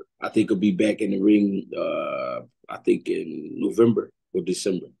Hart, I think he'll be back in the ring. I think in November or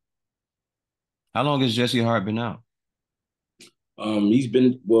December. How long has Jesse Hart been out? He's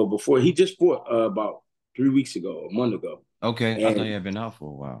been well before he just fought about 3 weeks ago, a month ago, Okay, I thought he and had been out for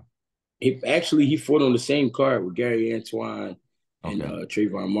a while. he fought on the same card with Gary Antoine and Okay.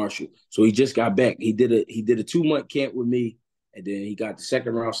 Trayvon Marshall. So he just got back. He did a 2 month camp with me, and then he got the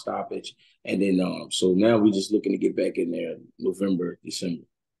second round stoppage. And then so now we're just looking to get back in there November, December.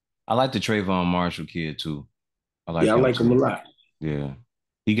 I like the Trayvon Marshall kid too. I like Yeah, I him like him a too. lot. Yeah.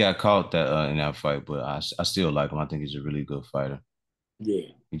 He got caught that in that fight, but I still like him. I think he's a really good fighter. Yeah.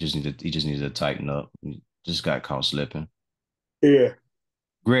 He just needs to tighten up. He just got caught slipping. Yeah.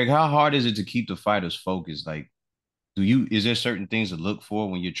 Greg, how hard is it to keep the fighters focused? Like, is there certain things to look for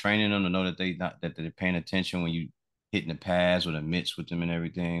when you're training them to know that they're paying attention when you hitting the pads or the mitts with them and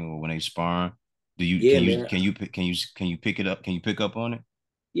everything, or when they sparring? Yeah, man. Can you pick it up? Can you pick up on it?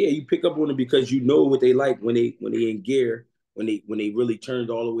 Yeah, you pick up on it because you know what they like when they in gear, when they really turned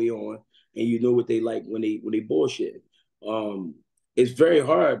all the way on, and you know what they like when they bullshit. Um, it's very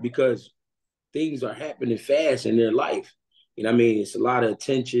hard because things are happening fast in their life. You know what I mean? It's a lot of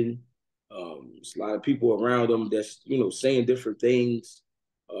attention. It's a lot of people around them that's saying different things.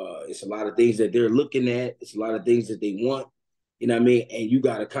 It's a lot of things that they're looking at. It's a lot of things that they want. You know what I mean? And you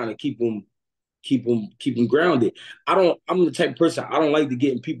got to kind of keep them grounded. I'm the type of person, I don't like to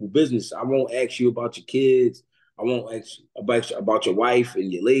get in people's business. I won't ask you about your kids. I won't ask you about your wife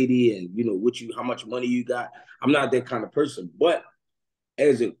and your lady and how much money you got. I'm not that kind of person. But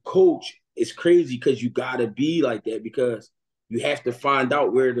as a coach, it's crazy because you gotta be like that because you have to find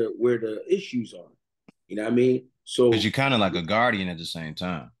out where the issues are. You know what I mean? Because So you're kind of like a guardian at the same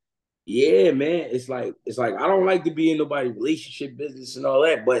time. yeah, man. It's like I don't like to be in nobody's relationship business and all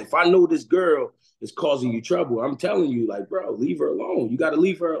that. But if I know this girl is causing you trouble, I'm telling you, like, bro, leave her alone. You got to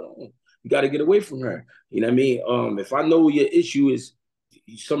leave her alone. You got to get away from her. You know what I mean? If I know your issue is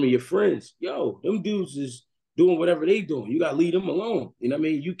some of your friends, yo, them dudes is doing whatever they doing. You gotta leave them alone. You know what I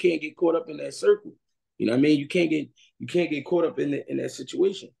mean? You can't get caught up in that circle. You know what I mean? You can't get caught up in that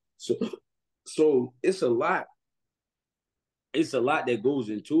situation. So it's a lot that goes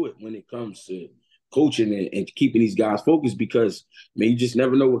into it when it comes to coaching and keeping these guys focused because man, you just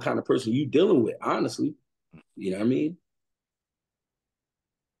never know what kind of person you dealing with, honestly. You know what I mean?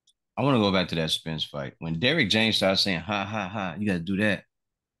 I want to go back to that Spence fight. When Derrick James started saying, ha, ha, ha, you got to do that.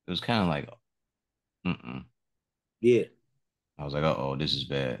 It was kind of like, mm-mm. Yeah. I was like, uh-oh, this is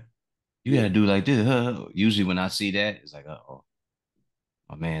bad. You got Yeah. to do like this. Huh? Usually when I see that, it's like, uh-oh,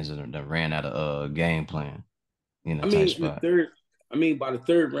 my man's that ran out of game plan in a I tight mean, in the spot. third, I mean, by the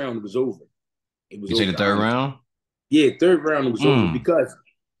third round, it was over. It was You say the over, third honestly. round? Yeah, third round, it was over Mm. because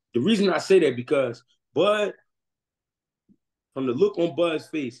the reason I say that because Bud, from the look on Bud's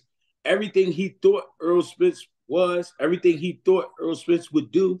face, everything he thought Earl Spence was, everything he thought Earl Spence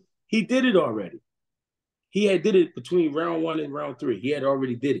would do, he did it already. He had did it between round one and round three. He had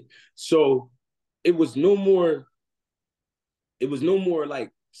already did it. So it was no more, it was no more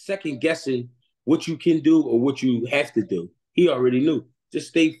like second guessing what you can do or what you have to do. He already knew. Just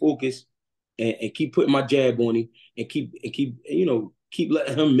stay focused and keep putting my jab on him and keep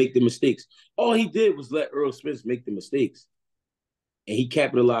letting him make the mistakes. All he did was let Earl Spence make the mistakes, and he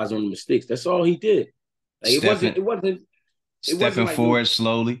capitalized on the mistakes. That's all he did. Like it wasn't, Stepping, it wasn't, it wasn't stepping like no, forward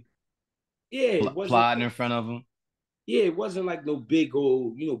slowly, yeah, it wasn't, plodding in front of him. yeah, it wasn't like no big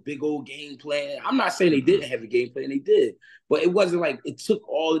old game plan. I'm not saying they Mm-mm. didn't have a game plan, they did, but it wasn't like it took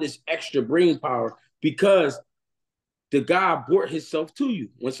all of this extra brain power because the guy brought himself to you.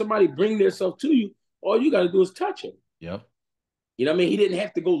 When somebody bring themselves to you, all you got to do is touch him. Yep. You know what I mean? He didn't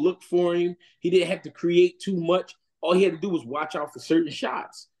have to go look for him. He didn't have to create too much. All he had to do was watch out for certain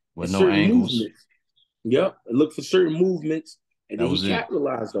shots and With no certain angles. movements. Yep. And look for certain movements. And That then he was it.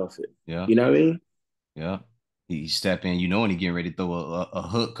 capitalized off it. Yeah. You know what I mean? Yeah. He step in, when he getting ready to throw a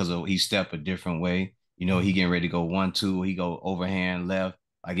hook because he step a different way. He getting ready to go 1-2, he go overhand left.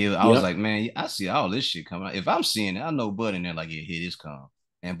 I was Yep. like, man, I see all this shit coming out. If I'm seeing it, I know Bud in there like, yeah, here this come.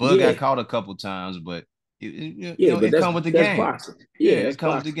 And Bud got Yeah. caught a couple times, but Yeah. But it that's come with the that's game. boxing. Yeah, Yeah, it that's come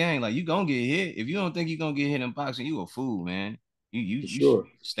with the boxing game. Like you gonna get hit. If you don't think you're gonna get hit in boxing, you a fool, man. for You sure.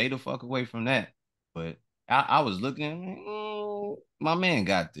 stay the fuck away from that. But I was looking, my man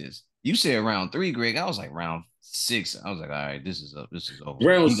got this. You said round three, Greg. I was like round six. I was like, all right, this is up. This is over with.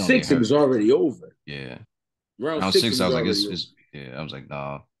 Round He gonna get six, it was hurt. already over. Yeah. Round Round six, it six, I was was like, already over. it's yeah. I was like,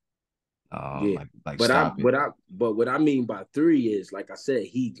 no, Yeah. like But I stop it. but I but what I mean by three is like I said,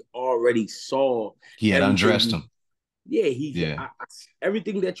 he already saw He had everything undressed he him. yeah, Yeah.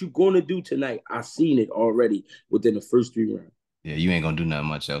 everything that you're gonna do tonight, I seen it already within the first three rounds. Yeah, you ain't gonna do nothing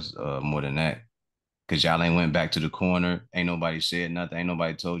much else more than that. Cause y'all ain't went back to the corner. Ain't nobody said nothing. Ain't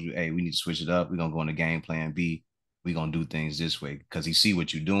nobody told you, hey, we need to switch it up. We're gonna go into game plan B. We're gonna do things this way. Cause he see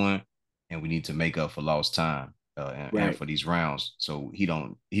what you're doing, and we need to make up for lost time and Right. for these rounds. So he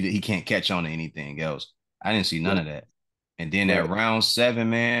can't catch on to anything else. I didn't see none Right. of that. And then that Right. round seven,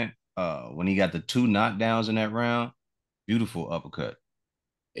 man, when he got the two knockdowns in that round, beautiful uppercut.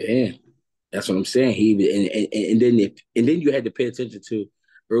 Yeah. That's what I'm saying. And then you had to pay attention to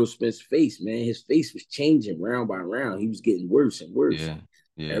Earl Spence's face, man. His face was changing round by round. He was getting worse and worse Yeah,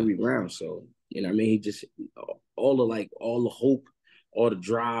 yeah, every round. So, you know what I mean? He just all the hope, all the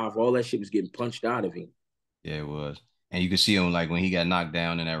drive, all that shit was getting punched out of him. yeah, it was. And you could see him like when he got knocked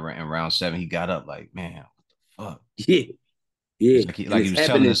down in in round seven, he got up like, man, what the fuck? Yeah. Yeah. It's like And he it's was telling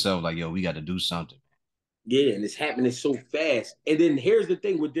happening. himself, like, yo, we got to do something. Yeah, and it's happening so fast. And then here's the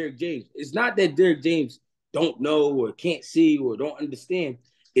thing with Derrick James. It's not that Derrick James don't know or can't see or don't understand.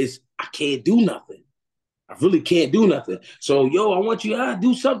 It's I can't do nothing. I really can't do nothing. So yo, I want you to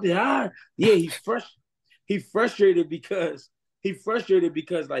do something. Yeah, he frustrated because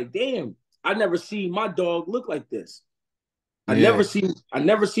like, damn, I never seen my dog look like this. Yeah, I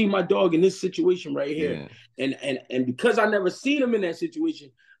never seen my dog in this situation right here. yeah. And because I never seen him in that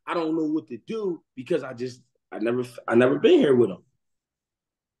situation, I don't know what to do because I never been here with him.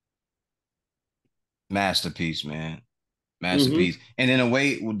 Masterpiece, man. Mm-hmm. Masterpiece. And then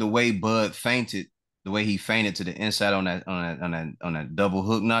the way Bud fainted, the way he fainted to the inside on that double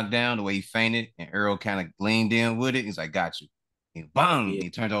hook knockdown, the way he fainted and Earl kind of leaned in with it. He's like, got you. He bang. Yeah, He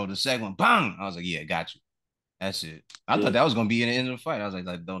turned over the second one. Bang. I was like, yeah, got you. That's it. I thought yeah, that was gonna be in the end of the fight. I was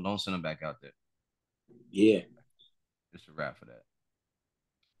like don't send him back out there. yeah. It's a wrap for that.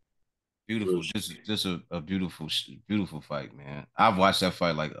 Beautiful. Bruce. This a beautiful, beautiful fight, man. I've watched that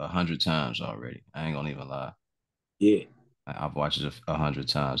fight like 100 times already. I ain't gonna even lie. Yeah. I've watched it 100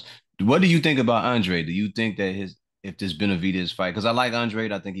 times. What do you think about Andre? Do you think that if this Benavidez fight, because I like Andre,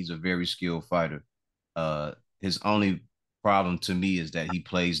 I think he's a very skilled fighter. his only problem to me is that he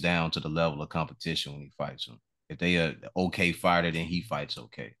plays down to the level of competition when he fights him. If they are okay fighter, then he fights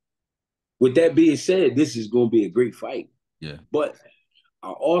okay. With that being said, this is going to be a great fight. Yeah. But I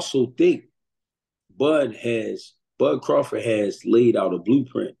also think Bud Crawford has laid out a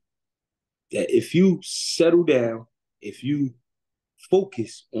blueprint that if you settle down, if you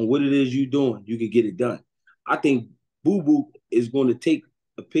focus on what it is you're doing, you can get it done. I think Boo Boo is going to take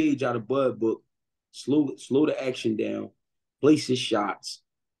a page out of Bud book, slow the action down, place his shots,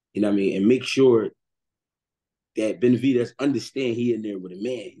 you know what I mean, and make sure that Benavidez understand he in there with a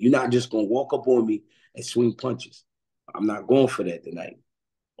man. You're not just gonna walk up on me and swing punches. I'm not going for that tonight.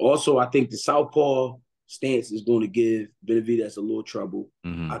 Also, I think the southpaw stance is going to give Benavidez a little trouble.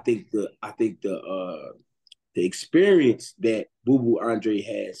 Mm-hmm. I think the experience that Boo Boo Andre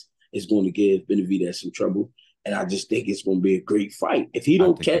has is going to give Benavidez some trouble, and I just think it's going to be a great fight. I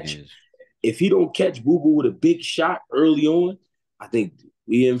think it is. If he don't catch Boo Boo with a big shot early on, I think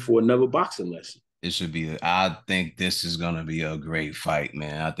we in for another boxing lesson. It should be. I think this is gonna be a great fight,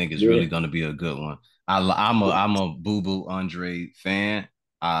 man. I think it's Yeah, really gonna be a good one. I'm a Boo Boo Andre fan.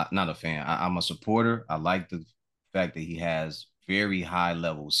 Not a fan. I'm a supporter. I like the fact that he has very high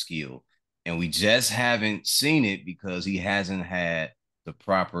level skill, and we just haven't seen it because he hasn't had the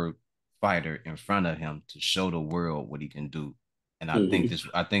proper fighter in front of him to show the world what he can do. And mm-hmm.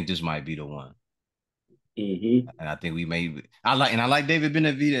 I think this might be the one. Mm-hmm. And I think we may. I like David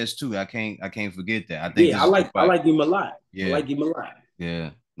Benavidez too. I can't forget that. I think Yeah, this is the I fight. like him a lot. I Yeah, like him a lot.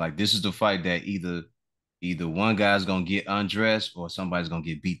 yeah. Like this is the fight that either one guy's gonna get undressed or somebody's gonna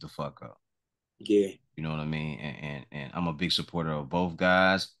get beat the fuck up. Yeah, You know what I mean? And I'm a big supporter of both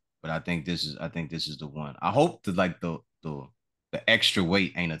guys, but I think this is the one. I hope that like the extra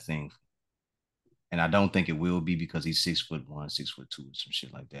weight ain't a thing. And I don't think it will be because he's 6'1", 6'2", some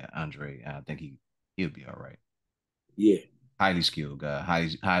shit like that. Andre, and I think he'll be all right. yeah, Highly skilled guy,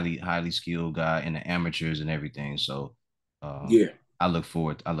 highly skilled guy in the amateurs and everything. So um, yeah, I look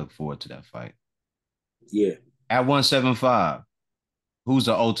forward to that fight. yeah. At 175, who's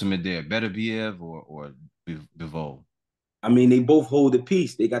the ultimate there? Better Biev or Bivol? I mean, they both hold the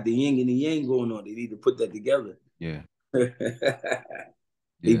piece. They got the yin and the yang going on. They need to put that together. Yeah,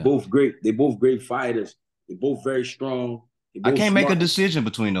 They yeah. both great. They both great fighters. They both very strong. They I both can't make a smart. decision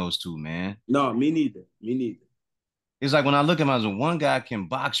between those two, man. No, me neither. Me neither. It's like when I look at myself, one guy can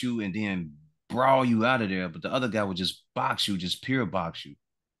box you and then brawl you out of there, but the other guy would just box you, just pure box you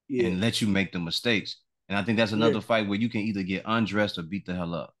Yeah, and let you make the mistakes. And I think that's yeah, another fight where you can either get undressed or beat the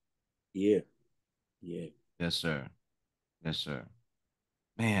hell up. yeah, yeah. Yes, sir. Yes, sir.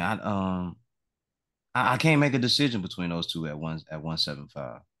 Man, I can't make a decision between those two at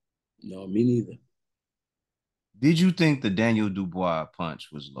 175. No, me neither. Did you think the Daniel Dubois punch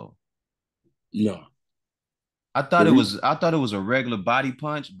was low? No. I thought it was a regular body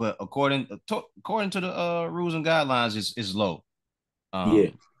punch, but according to the rules and guidelines, it's low. Yeah.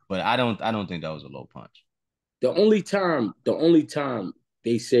 But I don't think that was a low punch. The only time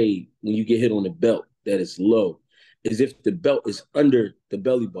they say when you get hit on the belt that it's low is if the belt is under the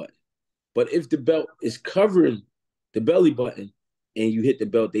belly button. But if the belt is covering the belly button and you hit the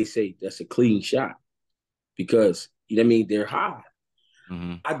belt, they say that's a clean shot because you know what I mean they're high.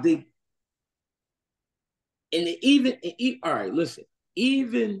 Mm-hmm. I think, all right, listen,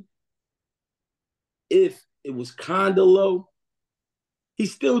 even if it was kind of low, he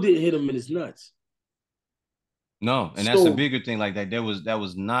still didn't hit him in his nuts. No, and that's the So bigger thing. Like that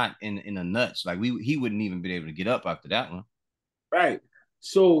was not in the nuts. Like he wouldn't even be able to get up after that one. right,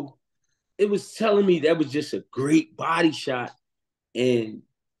 so it was telling me that was just a great body shot, and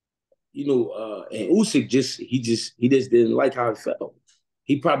and Usyk he just didn't like how it felt.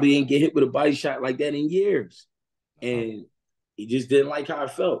 He probably didn't get hit with a body shot like that in years, Uh, and he just didn't like how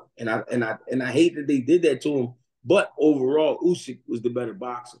it felt. And I hate that they did that to him. But overall, Usyk was the better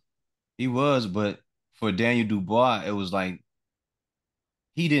boxer. he was, but for Daniel Dubois, it was like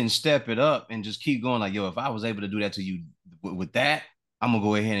he didn't step it up and just keep going. Like, yo, if I was able to do that to you with that, I'm gonna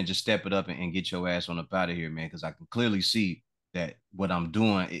go ahead and just step it up and get your ass on up out of here, man. Because I can clearly see that what I'm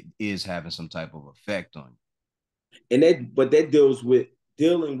doing it is having some type of effect on And that deals with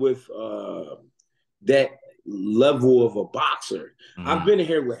dealing with that level of a boxer. you. I've Mm-hmm. been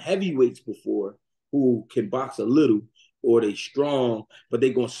here with heavyweights before who can box a little or they strong, but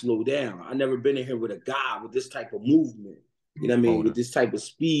they gonna slow down. I never been in here with a guy with this type of movement. You know what I mean? With Older. this type of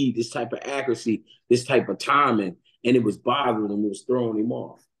speed, this type of accuracy, this type of timing, and it was bothering him. It was throwing him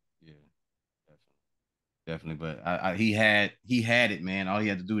off. Yeah, definitely. But he had it, man. All he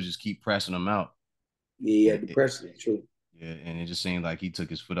had to do was just keep pressing him out. Yeah, he And had the pressure. True. Yeah, and it just seemed like he took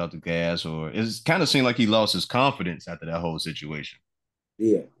his foot out the gas, or it kind of seemed like he lost his confidence after that whole situation.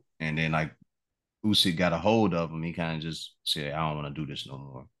 Yeah, And then like Usyk got a hold of him, he kind of just said, "I don't want to do this no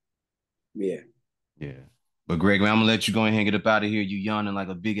more." yeah. Yeah. But Greg, man, I'm gonna let you go ahead and get up out of here. You yawning like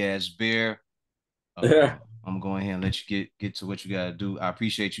a big ass bear. I'm gonna go ahead and let you get to what you gotta do. I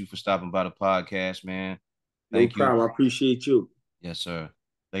appreciate you for stopping by the podcast, man. No Thank you. problem. I appreciate you. Yes, sir.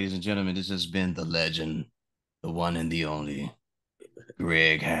 Ladies and gentlemen, this has been the legend, the one and the only,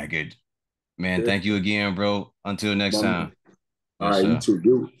 Greg Hackett. Man, thank you again, bro. Until next My time. man. All Yes, right, you sir.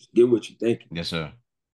 too. Get what you think. Yes, sir.